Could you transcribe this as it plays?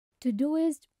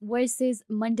Todoist versus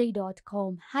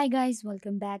Monday.com. Hi guys,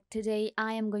 welcome back. Today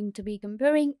I am going to be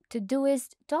comparing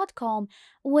Todoist.com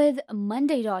with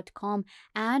Monday.com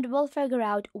and we'll figure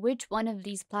out which one of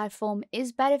these platforms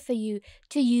is better for you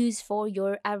to use for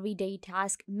your everyday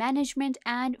task management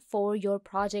and for your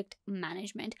project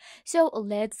management. So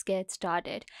let's get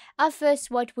started.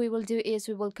 First, what we will do is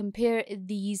we will compare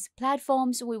these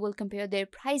platforms, we will compare their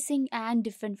pricing and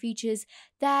different features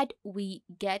that we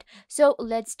get. So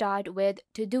let's start with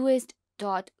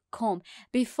Todoist.com.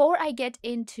 Before I get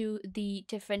into the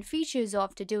different features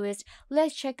of Todoist,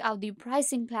 let's check out the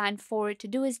pricing plan for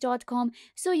Todoist.com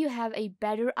so you have a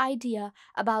better idea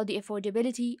about the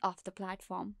affordability of the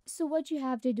platform. So what you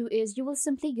have to do is you will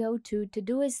simply go to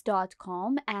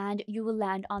Todoist.com and you will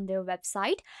land on their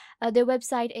website. Their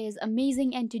website is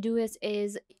amazing, and Todoist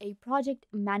is a project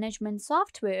management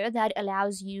software that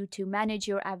allows you to manage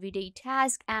your everyday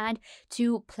task and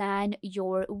to plan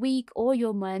your week or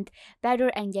your month better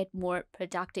and get more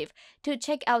productive. To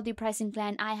check out the pricing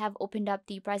plan, I have opened up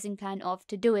the pricing plan of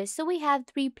Todoist. So we have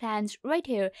three plans right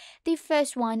here. The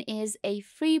first one is a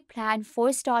free plan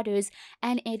for starters,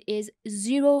 and it is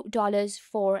 $0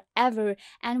 forever,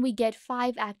 and we get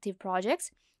 5 active projects.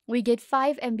 We get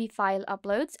 5 MB file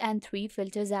uploads and 3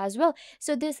 filters as well.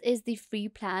 So this is the free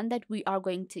plan that we are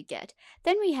going to get.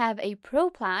 Then we have a pro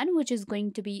plan, which is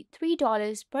going to be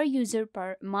 $3 per user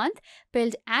per month,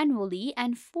 billed annually,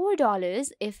 and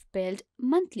 $4 if billed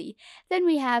monthly. Then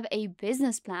we have a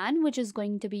business plan, which is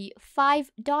going to be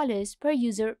 $5 per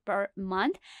user per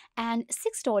month and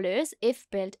 $6 if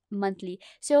billed monthly.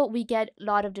 So we get a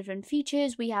lot of different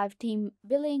features. We have team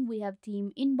billing, we have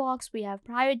team inbox, we have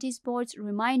priority sports,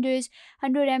 reminders,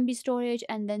 100 MB storage,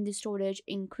 and then the storage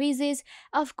increases.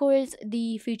 Of course,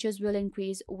 the features will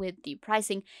increase with the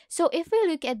pricing. So if we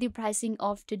look at the pricing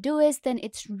of Todoist, then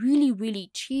it's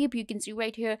really cheap. You can see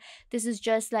right here, this is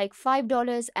just like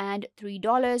 $5 and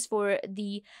 $3 for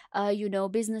the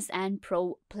business and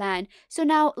pro plan. So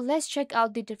now let's check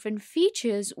out the different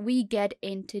features we get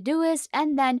in Todoist,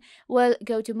 and then we'll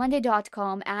go to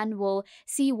Monday.com and we'll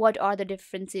see what are the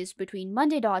differences between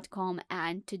Monday.com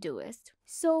and Todoist.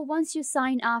 So once you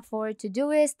sign up for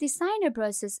Todoist, the sign up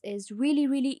process is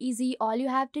really easy. All you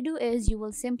have to do is you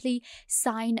will simply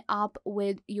sign up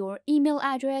with your email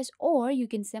address, or you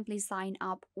can simply sign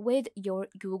up with your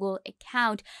Google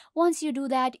account. Once you do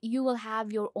that, you will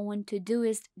have your own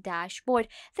Todoist dashboard.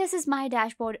 This is my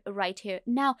dashboard right here.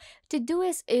 Now,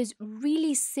 Todoist is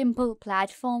really simple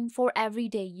platform for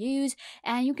everyday use,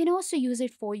 and you can also use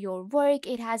it for your work.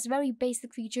 It has very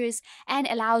basic features and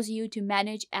allows you to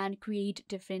manage and create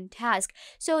different tasks.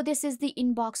 So this is the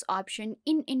inbox option.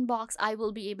 In inbox, I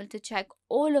will be able to check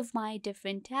all of my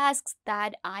different tasks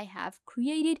that I have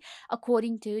created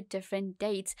according to different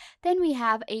dates. Then we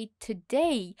have a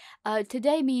today.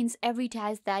 Today means every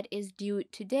task that is due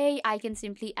today. I can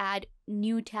simply add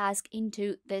new task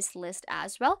into this list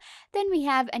as well. Then we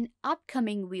have an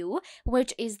upcoming view,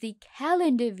 which is the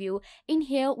calendar view. In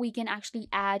here we can actually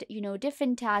add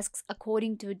different tasks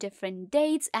according to different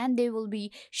dates, and they will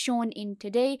be shown in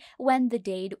today when the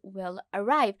date will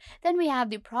arrive. Then we have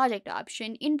the project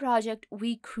option. In project,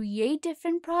 we create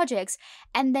different projects,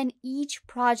 and then each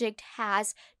project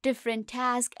has different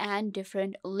tasks and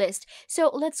different list.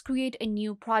 So let's create a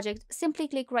new project. Simply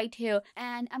click right here,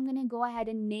 and I'm gonna go ahead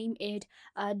and name it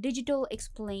Digital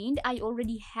Explained. I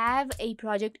already have a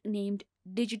project named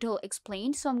Digital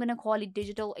Explained, so I'm gonna call it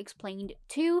Digital Explained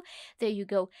 2. There you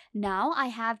go. Now I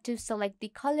have to select the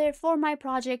color for my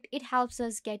project. It helps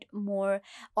us get more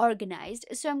organized,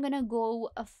 so I'm gonna go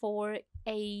for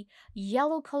a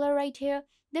yellow color right here.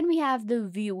 Then we have the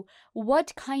view.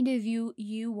 What kind of view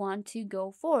you want to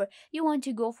go for? You want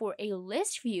to go for a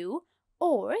list view,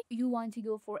 or you want to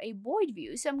go for a board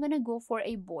view. So I'm going to go for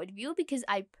a board view because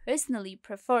I personally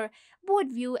prefer board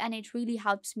view, and it really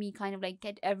helps me kind of like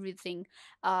get everything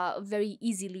very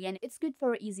easily, and it's good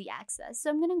for easy access. So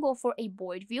I'm going to go for a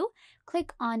board view,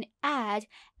 click on add,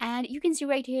 and you can see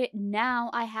right here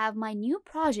now I have my new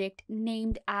project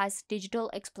named as Digital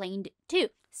Explained 2.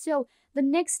 So the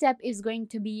next step is going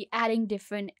to be adding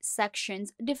different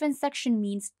sections. Different section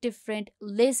means different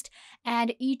list,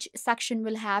 and each section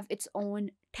will have its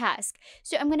own task.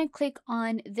 So I'm going to click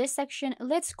on this section.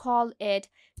 Let's call it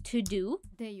to do.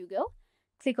 There you go.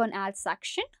 Click on add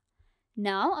section.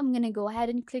 Now I'm going to go ahead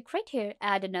and click right here,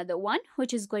 add another one,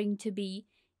 which is going to be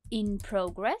in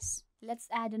progress. Let's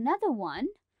add another one,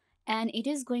 and it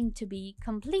is going to be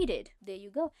completed. There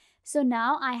you go. So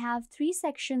now I have 3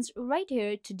 sections right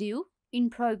here: to do, in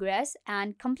progress,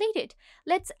 and completed.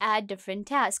 Let's add different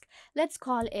task. Let's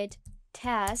call it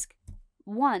task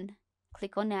 1.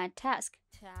 Click on add task.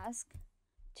 task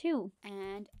 2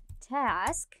 and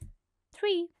task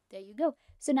 3. There you go.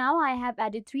 So now I have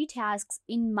added 3 tasks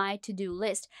in my to-do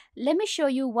list. Let me show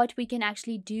you what we can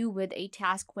actually do with a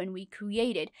task when we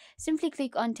create it. Simply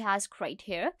click on task right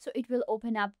here. So it will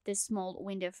open up this small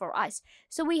window for us.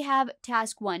 So we have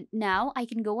task 1. Now I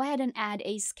can go ahead and add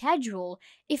a schedule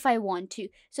if I want to.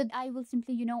 So I will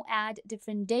simply, add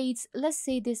different dates. Let's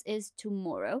say this is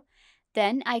tomorrow.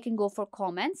 Then I can go for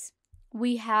comments.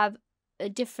 We have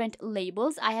different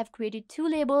labels. I have created 2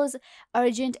 labels,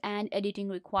 urgent and editing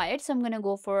required. So I'm going to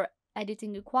go for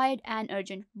editing required and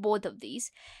urgent, both of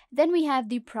these. Then we have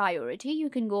the priority. You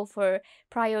can go for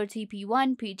priority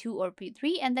P1, P2 or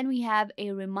P3, and then we have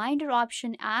a reminder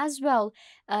option as well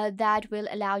that will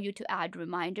allow you to add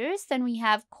reminders. Then we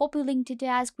have copy link to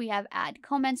task, we have add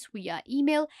comments via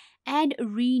email, and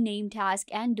rename task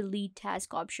and delete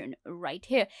task option right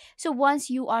here. So once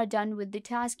you are done with the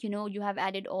task, you have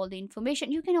added all the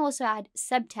information. You can also add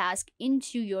subtask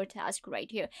into your task right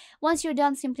here. Once you're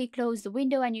done, simply close the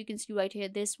window and you can see right here,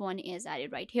 this one is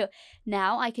added right here.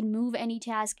 Now I can move any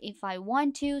task if I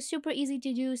want to. Super easy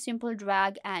to do, simple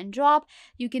drag and drop.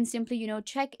 You can simply,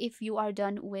 check if you are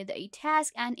done with a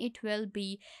task and it will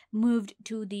be moved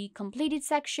to the completed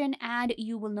section and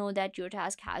you will know that your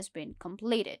task has been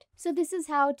completed. So this is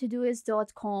how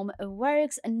Todoist.com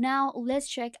works. Now let's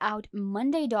check out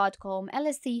Monday.com and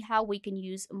let's see how we can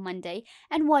use Monday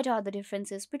and what are the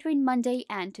differences between Monday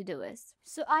and Todoist.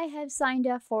 So I have signed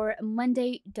up for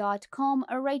Monday.com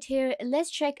right here. Let's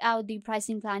check out the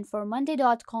pricing plan for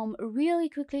Monday.com really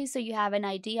quickly so you have an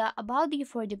idea about the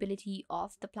affordability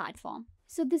of the platform.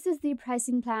 So this is the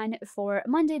pricing plan for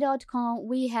Monday.com.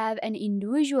 We have an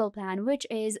individual plan, which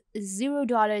is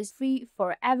 $0 free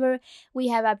forever. We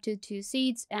have up to 2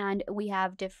 seats and we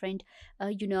have different,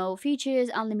 features,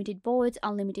 unlimited boards,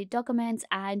 unlimited documents,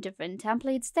 and different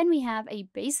templates. Then we have a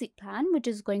basic plan, which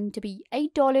is going to be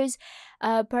 $8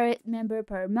 per member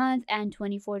per month and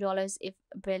 $24 if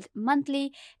billed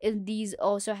monthly. These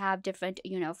also have different,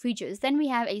 features. Then we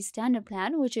have a standard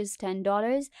plan, which is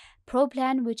 $10. Pro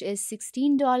plan, which is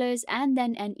 $16, and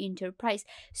then an enterprise.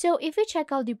 So if we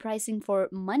check out the pricing for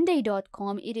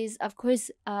Monday.com, it is of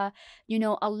course a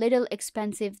little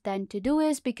expensive than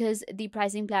Todoist because the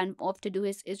pricing plan of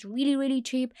Todoist is really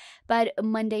cheap, but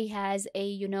Monday has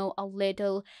a a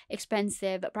little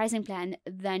expensive pricing plan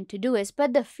than Todoist.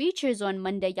 But the features on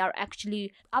Monday are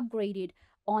actually upgraded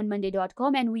on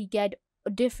Monday.com and we get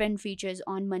different features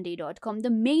on Monday.com. The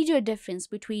major difference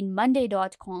between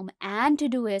Monday.com and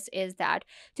Todoist is that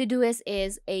Todoist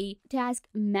is a task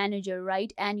manager,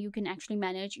 right? And you can actually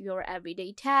manage your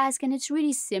everyday task and it's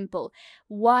really simple.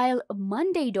 While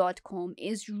Monday.com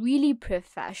is really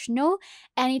professional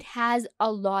and it has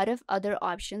a lot of other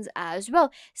options as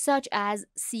well, such as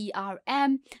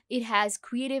CRM, it has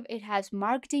creative, it has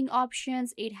marketing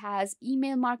options, it has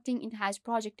email marketing, it has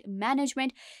project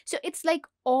management. So it's like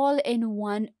all in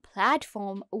one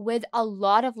platform with a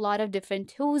lot of different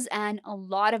tools and a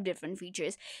lot of different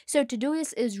features. So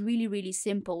Todoist is really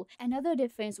simple. Another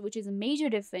difference, which is a major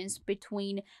difference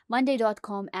between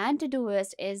Monday.com and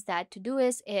Todoist, is that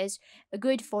Todoist is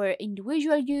good for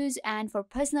individual use and for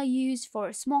personal use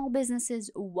for small businesses,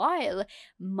 while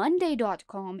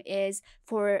Monday.com is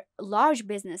for large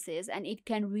businesses and it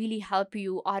can really help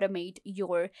you automate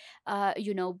your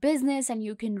business, and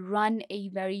you can run a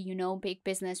very big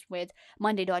business with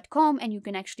Monday.com and you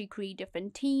can actually create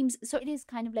different teams. So it is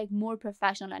kind of like more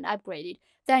professional and upgraded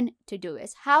than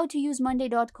Todoist. How to use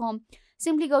Monday.com?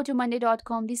 Simply go to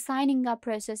Monday.com. The signing up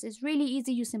process is really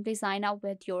easy. You simply sign up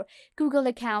with your Google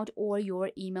account or your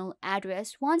email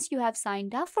address. Once you have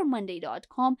signed up for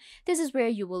Monday.com, this is where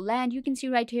you will land. You can see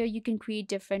right here, you can create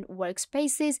different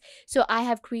workspaces. So I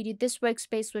have created this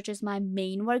workspace, which is my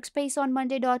main workspace on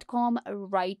Monday.com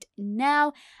right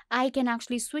now. I can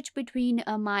actually switch between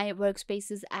my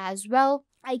workspaces as well.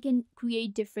 I can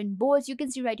create different boards. You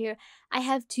can see right here, I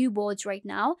have 2 boards right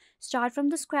now. Start from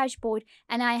the scratch board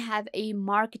and I have a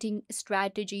marketing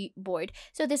strategy board.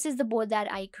 So this is the board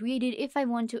that I created. If I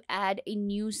want to add a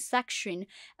new section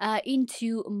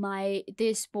into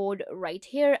this board right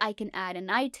here, I can add an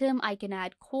item, I can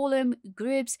add column,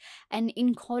 groups, and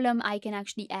in column I can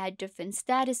actually add different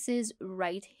statuses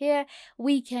right here.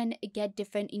 We can get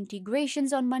different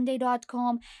integrations on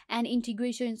Monday.com, and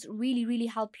integrations really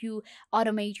help you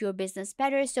automate your business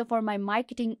better. So for my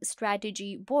marketing strategy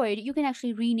strategy board, you can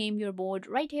actually rename your board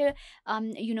right here.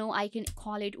 I can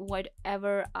call it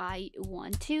whatever I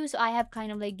want to. So I have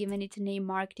kind of like given it a name,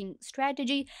 marketing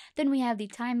strategy. Then we have the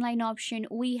timeline option,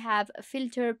 we have a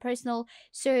filter, personal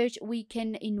search, we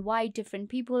can invite different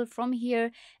people from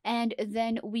here, and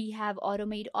then we have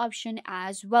automate option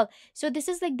as well. So this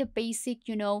is like the basic,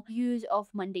 use of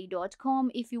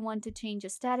monday.com. If you want to change a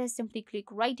status, simply click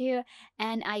right here,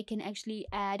 and I can actually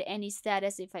add any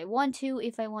status if I want to.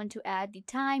 If I want to add the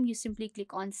time, you simply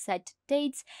click on set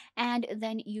dates, and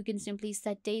then you can simply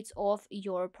set dates of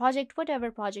your project,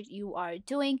 whatever project you are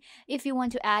doing. If you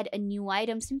want to add a new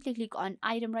item, simply click on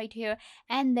item right here,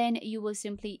 and then you will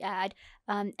simply add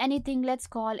anything. Let's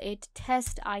call it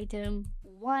test item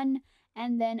 1,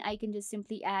 and then I can just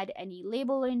simply add any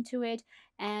label into it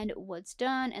and what's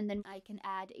done, and then I can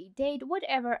add a date,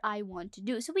 whatever I want to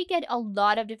do. So we get a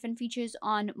lot of different features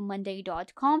on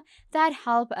monday.com that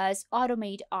help us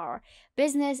automate our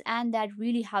business, and that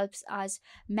really helps us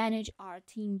manage our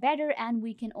team better, and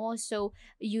we can also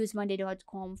use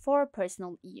monday.com for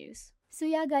personal use. So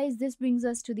yeah guys, this brings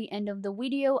us to the end of the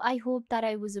video. I hope that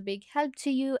I was a big help to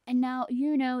you, and now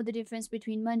you know the difference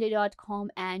between monday.com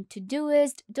and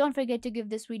Todoist. Don't forget to give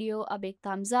this video a big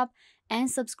thumbs up and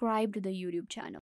subscribe to the YouTube channel.